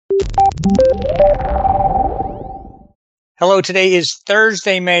Hello, today is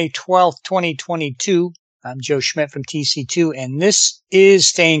Thursday, May 12th, 2022. I'm Joe Schmidt from TC2, and this is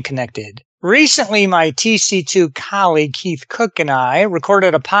Staying Connected. Recently, my TC2 colleague Keith Cook and I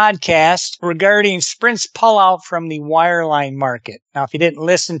recorded a podcast regarding Sprint's pullout from the wireline market. Now, if you didn't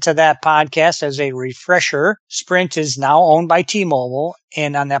listen to that podcast, as a refresher, Sprint is now owned by T-Mobile.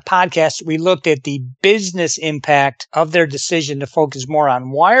 And on that podcast, we looked at the business impact of their decision to focus more on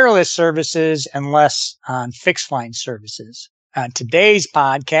wireless services and less on fixed line services. On today's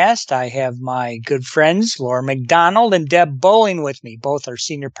podcast, I have my good friends, Laura McDonald and Deb Boehling with me. Both are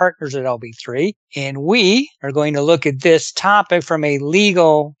senior partners at LB3. And we are going to look at this topic from a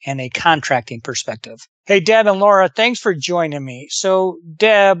legal and a contracting perspective. Hey, Deb and Laura, thanks for joining me. So,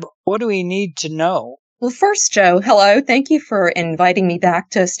 Deb, what do we need to know? Well, first, Joe, hello. Thank you for inviting me back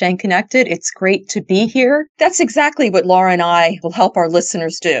to Staying Connected. It's great to be here. That's exactly what Laura and I will help our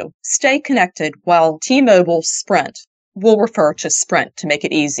listeners do. Stay connected while T-Mobile Sprint. We'll refer to Sprint to make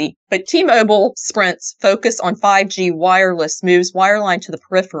it easy. But T-Mobile Sprint's focus on 5G wireless moves wireline to the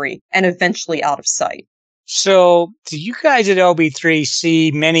periphery and eventually out of sight. So, do you guys at LB3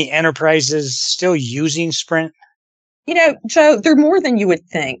 see many enterprises still using Sprint? You know, Joe, they're more than you would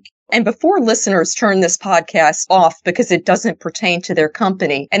think. And before listeners turn this podcast off because it doesn't pertain to their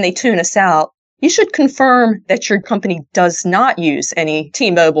company and they tune us out, you should confirm that your company does not use any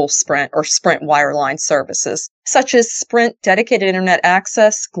T-Mobile Sprint or Sprint wireline services, such as Sprint Dedicated Internet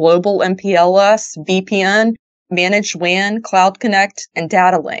Access, Global MPLS, VPN, Managed WAN, Cloud Connect, and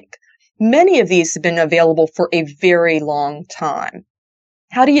Data Link. Many of these have been available for a very long time.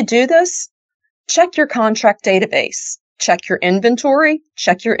 How do you do this? Check your contract database, check your inventory,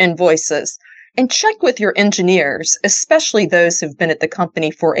 check your invoices, and check with your engineers, especially those who've been at the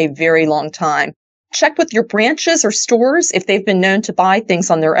company for a very long time. Check with your branches or stores if they've been known to buy things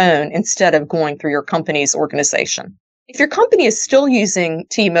on their own instead of going through your company's organization. If your company is still using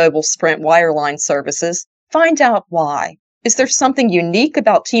T-Mobile Sprint wireline services, find out why. Is there something unique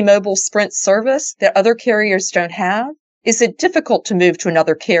about T-Mobile Sprint service that other carriers don't have? Is it difficult to move to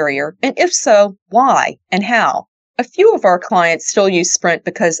another carrier? And if so, why and how? A few of our clients still use Sprint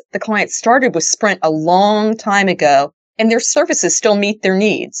because the client started with Sprint a long time ago and their services still meet their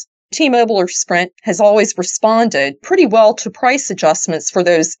needs. T-Mobile or Sprint has always responded pretty well to price adjustments for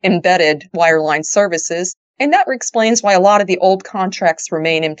those embedded wireline services, and that explains why a lot of the old contracts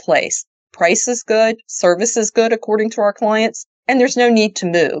remain in place. Price is good, service is good according to our clients, and there's no need to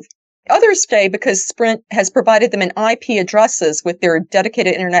move. Others stay because Sprint has provided them an IP addresses with their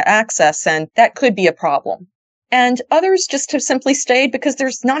dedicated internet access, and that could be a problem. And others just have simply stayed because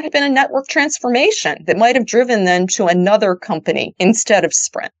there's not been a network transformation that might have driven them to another company instead of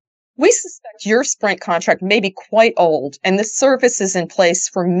Sprint. We suspect your Sprint contract may be quite old, and the service is in place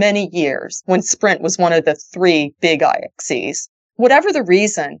for many years when Sprint was one of the three big IXCs. Whatever the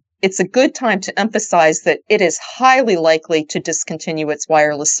reason, it's a good time to emphasize that it is highly likely to discontinue its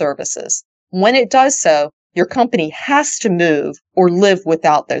wireless services. When it does so, your company has to move or live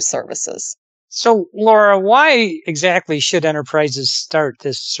without those services. So, Laura, why exactly should enterprises start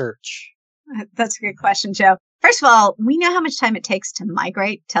this search? That's a good question, Joe. First of all, we know how much time it takes to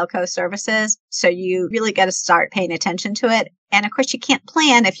migrate telco services, so you really got to start paying attention to it. And of course, you can't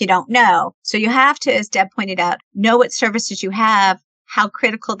plan if you don't know. So you have to, as Deb pointed out, know what services you have, how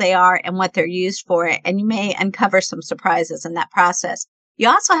critical they are, and what they're used for. And you may uncover some surprises in that process. You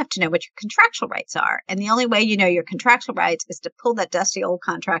also have to know what your contractual rights are. And the only way you know your contractual rights is to pull that dusty old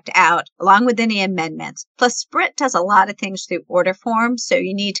contract out, along with any amendments. Plus, Sprint does a lot of things through order forms, so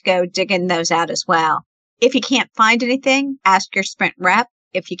you need to go digging those out as well. If you can't find anything, ask your Sprint rep.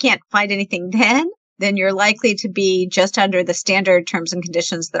 If you can't find anything then you're likely to be just under the standard terms and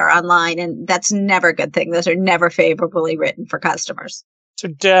conditions that are online, and that's never a good thing. Those are never favorably written for customers. So,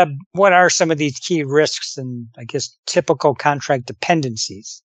 Deb, what are some of these key risks and, I guess, typical contract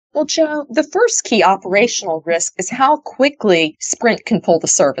dependencies? Well, Joe, the first key operational risk is how quickly Sprint can pull the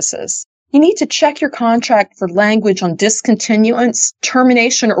services. You need to check your contract for language on discontinuance,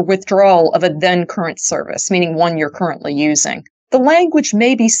 termination, or withdrawal of a then current service, meaning one you're currently using. The language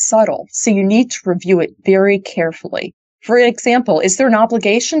may be subtle, so you need to review it very carefully. For example, is there an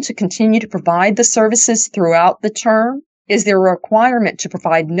obligation to continue to provide the services throughout the term? Is there a requirement to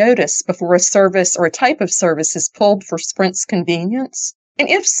provide notice before a service or a type of service is pulled for Sprint's convenience? And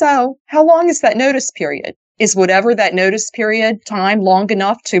if so, how long is that notice period? Is whatever that notice period time long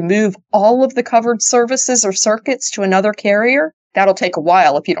enough to move all of the covered services or circuits to another carrier? That'll take a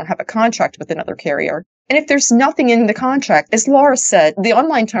while if you don't have a contract with another carrier. And if there's nothing in the contract, as Laura said, the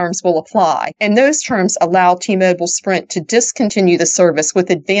online terms will apply. And those terms allow T-Mobile Sprint to discontinue the service with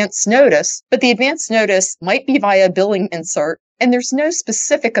advance notice, but the advance notice might be via a billing insert, and there's no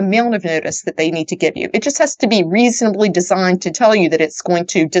specific amount of notice that they need to give you. It just has to be reasonably designed to tell you that it's going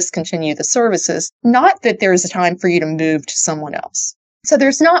to discontinue the services, not that there's a time for you to move to someone else. So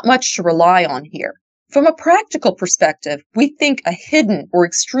there's not much to rely on here. From a practical perspective, we think a hidden or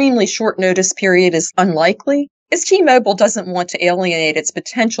extremely short notice period is unlikely, as T-Mobile doesn't want to alienate its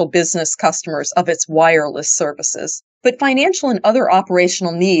potential business customers of its wireless services. But financial and other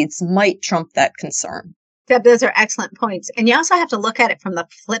operational needs might trump that concern. Deb, those are excellent points. And you also have to look at it from the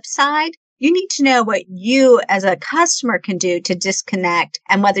flip side. You need to know what you as a customer can do to disconnect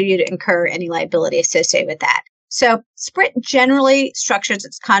and whether you'd incur any liability associated with that. So Sprint generally structures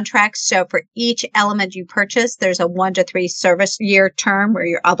its contracts. So for each element you purchase, there's a 1 to 3 service year term where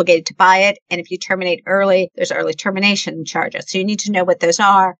you're obligated to buy it. And if you terminate early, there's early termination charges. So you need to know what those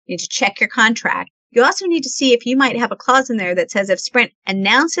are. You need to check your contract. You also need to see if you might have a clause in there that says if Sprint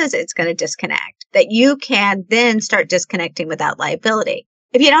announces it's going to disconnect, that you can then start disconnecting without liability.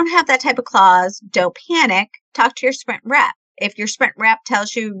 If you don't have that type of clause, don't panic. Talk to your Sprint rep. If your Sprint rep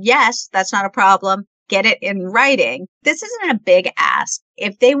tells you, yes, that's not a problem, get it in writing. This isn't a big ask.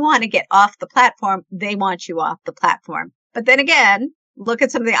 If they want to get off the platform, they want you off the platform. But then again, look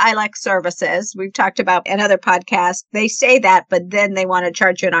at some of the ILEC services we've talked about in other podcasts. They say that, but then they want to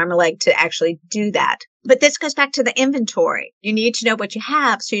charge you an arm and a leg to actually do that. But this goes back to the inventory. You need to know what you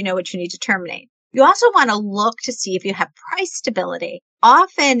have so you know what you need to terminate. You also want to look to see if you have price stability.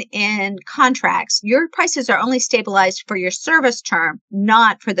 Often in contracts, your prices are only stabilized for your service term,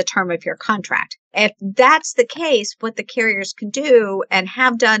 not for the term of your contract. If that's the case, what the carriers can do and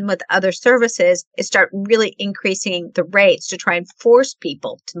have done with other services is start really increasing the rates to try and force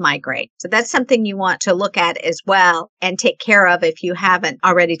people to migrate. So that's something you want to look at as well and take care of if you haven't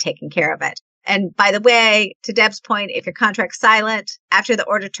already taken care of it. And by the way, to Deb's point, if your contract's silent, after the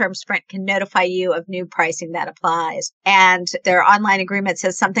order term, Sprint can notify you of new pricing that applies. And their online agreement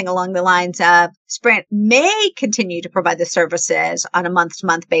says something along the lines of Sprint may continue to provide the services on a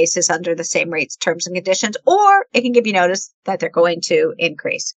month-to-month basis under the same rates, terms, and conditions, or it can give you notice that they're going to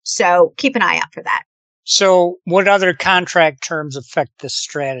increase. So keep an eye out for that. So what other contract terms affect this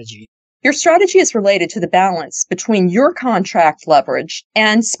strategy? Your strategy is related to the balance between your contract leverage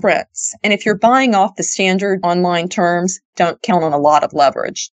and Sprint's. And if you're buying off the standard online terms, don't count on a lot of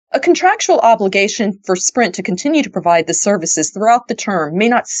leverage. A contractual obligation for Sprint to continue to provide the services throughout the term may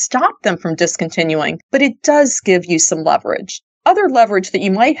not stop them from discontinuing, but it does give you some leverage. Other leverage that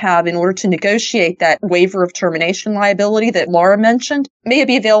you might have in order to negotiate that waiver of termination liability that Laura mentioned may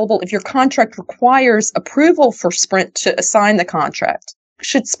be available if your contract requires approval for Sprint to assign the contract.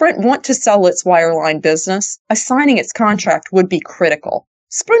 Should Sprint want to sell its wireline business, assigning its contract would be critical.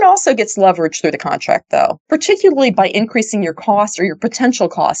 Sprint also gets leverage through the contract, though, particularly by increasing your cost or your potential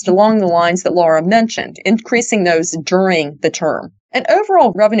cost along the lines that Laura mentioned, increasing those during the term. An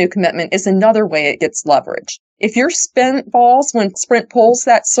overall revenue commitment is another way it gets leverage. If your spend falls when Sprint pulls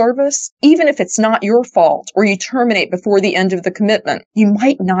that service, even if it's not your fault or you terminate before the end of the commitment, you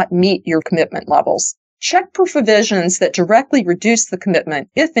might not meet your commitment levels. Check for provisions that directly reduce the commitment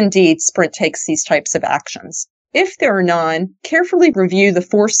if indeed Sprint takes these types of actions. If there are none, carefully review the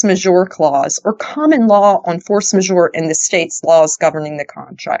force majeure clause or common law on force majeure in the state's laws governing the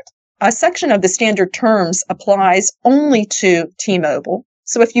contract. A section of the standard terms applies only to T-Mobile.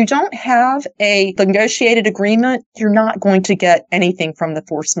 So if you don't have a negotiated agreement, you're not going to get anything from the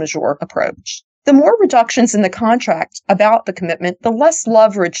force majeure approach. The more reductions in the contract about the commitment, the less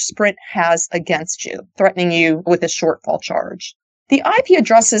leverage Sprint has against you, threatening you with a shortfall charge. The IP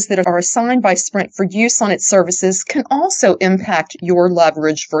addresses that are assigned by Sprint for use on its services can also impact your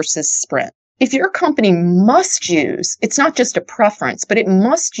leverage versus Sprint. If your company must use, it's not just a preference, but it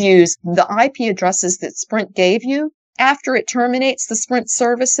must use the IP addresses that Sprint gave you after it terminates the Sprint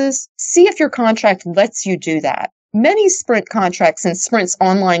services, see if your contract lets you do that. Many Sprint contracts in Sprint's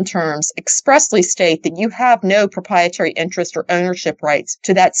online terms expressly state that you have no proprietary interest or ownership rights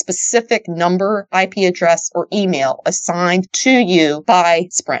to that specific number, IP address, or email assigned to you by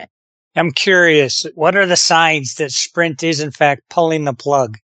Sprint. I'm curious, what are the signs that Sprint is in fact pulling the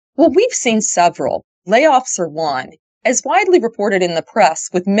plug? Well, we've seen several. Layoffs are one. As widely reported in the press,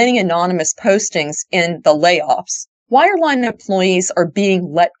 with many anonymous postings in the layoffs, wireline employees are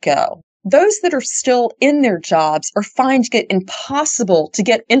being let go. Those that are still in their jobs are finding it impossible to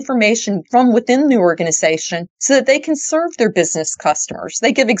get information from within the organization so that they can serve their business customers.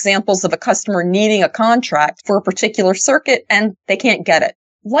 They give examples of a customer needing a contract for a particular circuit and they can't get it.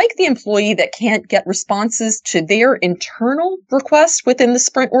 Like the employee that can't get responses to their internal requests within the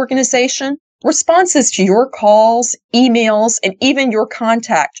Sprint organization, responses to your calls, emails, and even your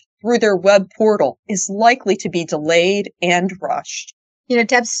contact through their web portal is likely to be delayed and rushed.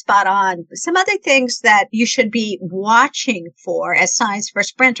 Deb's spot on. Some other things that you should be watching for as signs for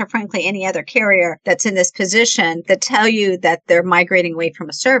Sprint or frankly any other carrier that's in this position that tell you that they're migrating away from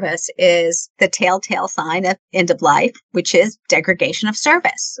a service is the telltale sign of end of life, which is degradation of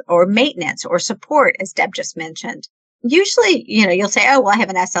service or maintenance or support, as Deb just mentioned. Usually, you'll say, oh, well, I have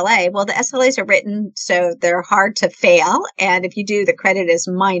an SLA. Well, the SLAs are written so they're hard to fail. And if you do, the credit is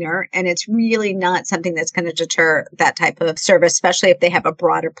minor. And it's really not something that's going to deter that type of service, especially if they have a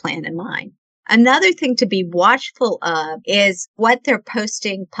broader plan in mind. Another thing to be watchful of is what they're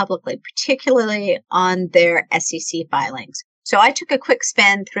posting publicly, particularly on their SEC filings. So I took a quick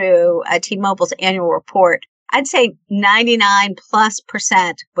spin through T-Mobile's annual report. I'd say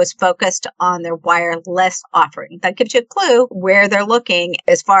 99+% was focused on their wireless offering. That gives you a clue where they're looking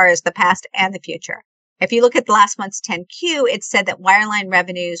as far as the past and the future. If you look at last month's 10Q, it said that wireline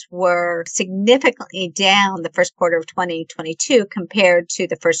revenues were significantly down the first quarter of 2022 compared to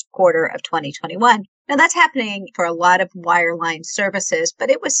the first quarter of 2021. Now, that's happening for a lot of wireline services, but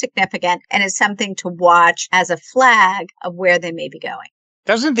it was significant and is something to watch as a flag of where they may be going.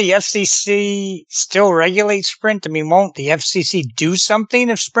 Doesn't the FCC still regulate Sprint? I mean, won't the FCC do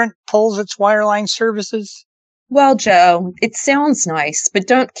something if Sprint pulls its wireline services? Well, Joe, it sounds nice, but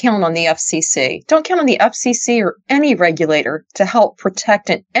don't count on the FCC. Don't count on the FCC or any regulator to help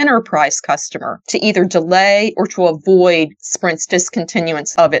protect an enterprise customer to either delay or to avoid Sprint's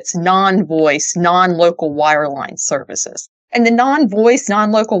discontinuance of its non-voice, non-local wireline services. And the non-voice,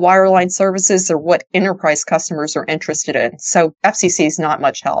 non-local wireline services are what enterprise customers are interested in. So FCC is not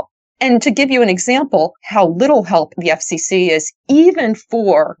much help. And to give you an example, how little help the FCC is, even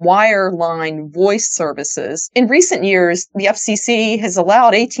for wireline voice services, in recent years, the FCC has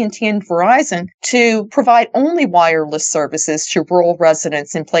allowed AT&T and Verizon to provide only wireless services to rural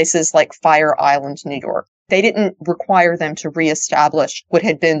residents in places like Fire Island, New York. They didn't require them to reestablish what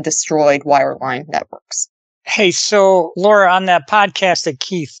had been destroyed wireline networks. Hey, so Laura, on that podcast that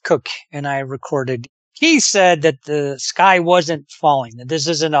Keith Cook and I recorded, he said that the sky wasn't falling, that this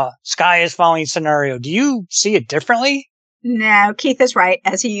isn't a sky is falling scenario. Do you see it differently? No, Keith is right,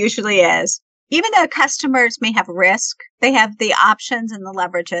 as he usually is. Even though customers may have risk, they have the options and the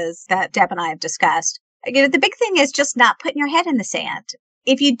leverages that Deb and I have discussed. The big thing is just not putting your head in the sand.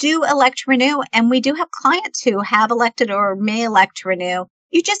 If you do elect to renew, and we do have clients who have elected or may elect to renew,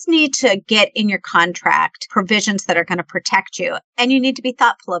 you just need to get in your contract provisions that are going to protect you. And you need to be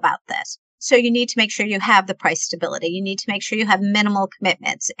thoughtful about this. So you need to make sure you have the price stability. You need to make sure you have minimal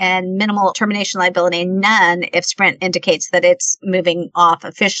commitments and minimal termination liability, and none if Sprint indicates that it's moving off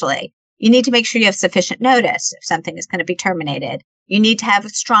officially. You need to make sure you have sufficient notice if something is going to be terminated. You need to have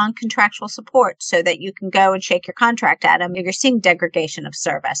strong contractual support so that you can go and shake your contract at them if you're seeing degradation of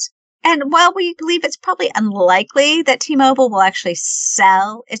service. And while we believe it's probably unlikely that T-Mobile will actually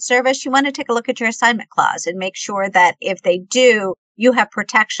sell its service, you want to take a look at your assignment clause and make sure that if they do, you have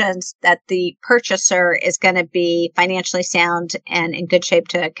protections that the purchaser is going to be financially sound and in good shape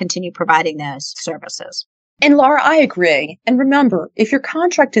to continue providing those services. And Laura, I agree. And remember, if your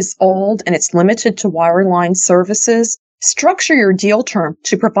contract is old and it's limited to wireline services, structure your deal term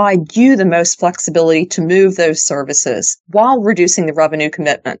to provide you the most flexibility to move those services while reducing the revenue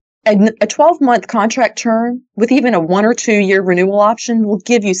commitment. And a 12-month contract term with even a 1 or 2 year renewal option will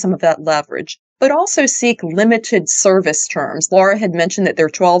give you some of that leverage. But also seek limited service terms. Laura had mentioned that they're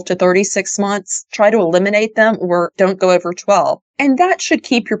 12 to 36 months. Try to eliminate them or don't go over 12. And that should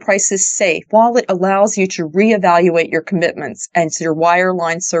keep your prices safe while it allows you to reevaluate your commitments as your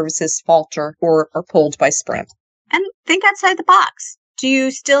wireline services falter or are pulled by Sprint. And think outside the box. Do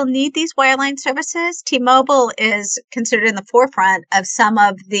you still need these wireline services? T-Mobile is considered in the forefront of some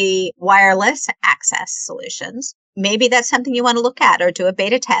of the wireless access solutions. Maybe that's something you want to look at or do a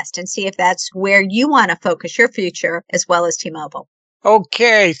beta test and see if that's where you want to focus your future as well as T-Mobile.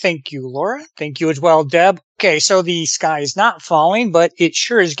 Okay, thank you, Laura. Thank you as well, Deb. Okay, so the sky is not falling, but it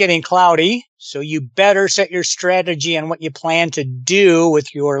sure is getting cloudy. So you better set your strategy on what you plan to do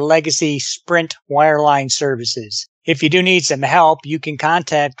with your legacy Sprint wireline services. If you do need some help, you can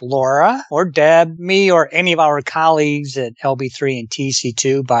contact Laura or Deb, me, or any of our colleagues at LB3 and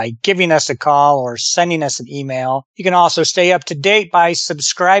TC2 by giving us a call or sending us an email. You can also stay up to date by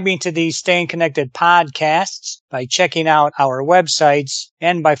subscribing to these Staying Connected podcasts, by checking out our websites,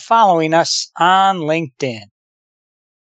 and by following us on LinkedIn.